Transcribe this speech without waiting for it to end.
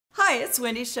Hi, it's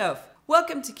Wende Schoof.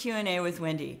 Welcome to Q&A with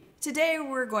Wendy. Today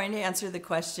we're going to answer the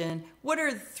question, what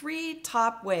are the 3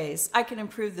 top ways I can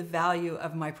improve the value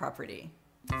of my property?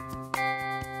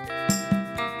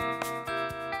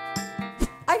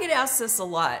 I get asked this a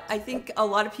lot. I think a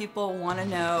lot of people want to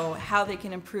know how they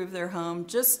can improve their home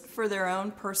just for their own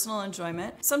personal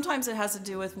enjoyment. Sometimes it has to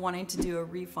do with wanting to do a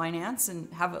refinance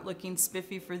and have it looking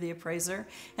spiffy for the appraiser.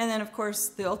 And then of course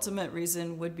the ultimate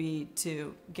reason would be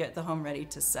to get the home ready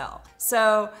to sell.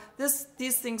 So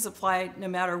these things apply no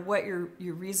matter what your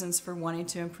reasons for wanting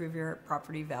to improve your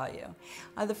property value.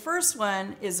 The first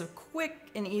one is a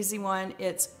quick and easy one.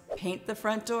 It's paint the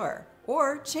front door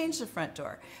or change the front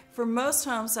door. For most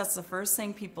homes, that's the first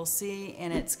thing people see,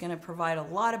 and it's going to provide a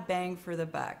lot of bang for the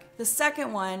buck. The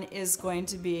second one is going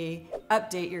to be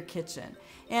update your kitchen.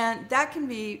 And that can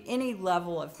be any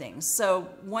level of things. So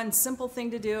one simple thing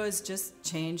to do is just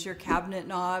change your cabinet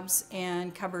knobs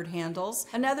and cupboard handles.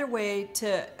 Another way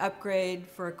to upgrade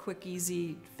for a quick,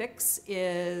 easy fix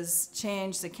is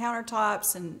change the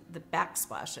countertops and the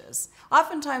backsplashes.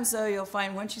 Oftentimes though, you'll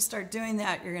find once you start doing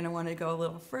that, you're going to want to go a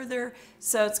little further.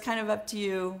 So it's kind of up to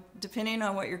you, depending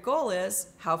on what your goal is,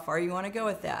 how far you want to go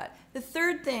with that. The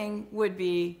third thing would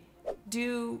be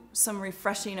do some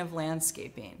refreshing of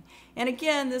landscaping. And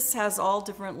again, this has all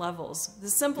different levels. The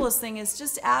simplest thing is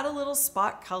just add a little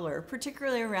spot color,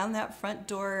 particularly around that front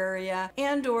door area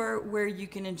and or where you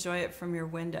can enjoy it from your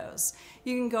windows.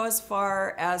 You can go as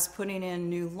far as putting in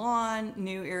new lawn,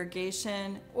 new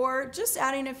irrigation, or just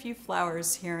adding a few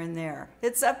flowers here and there.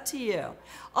 It's up to you.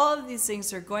 All of these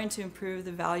things are going to improve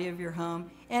the value of your home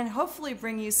and hopefully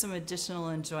bring you some additional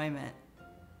enjoyment.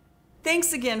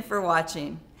 Thanks again for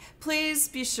watching. Please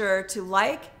be sure to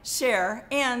like, share,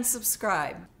 and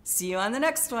subscribe. See you on the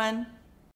next one.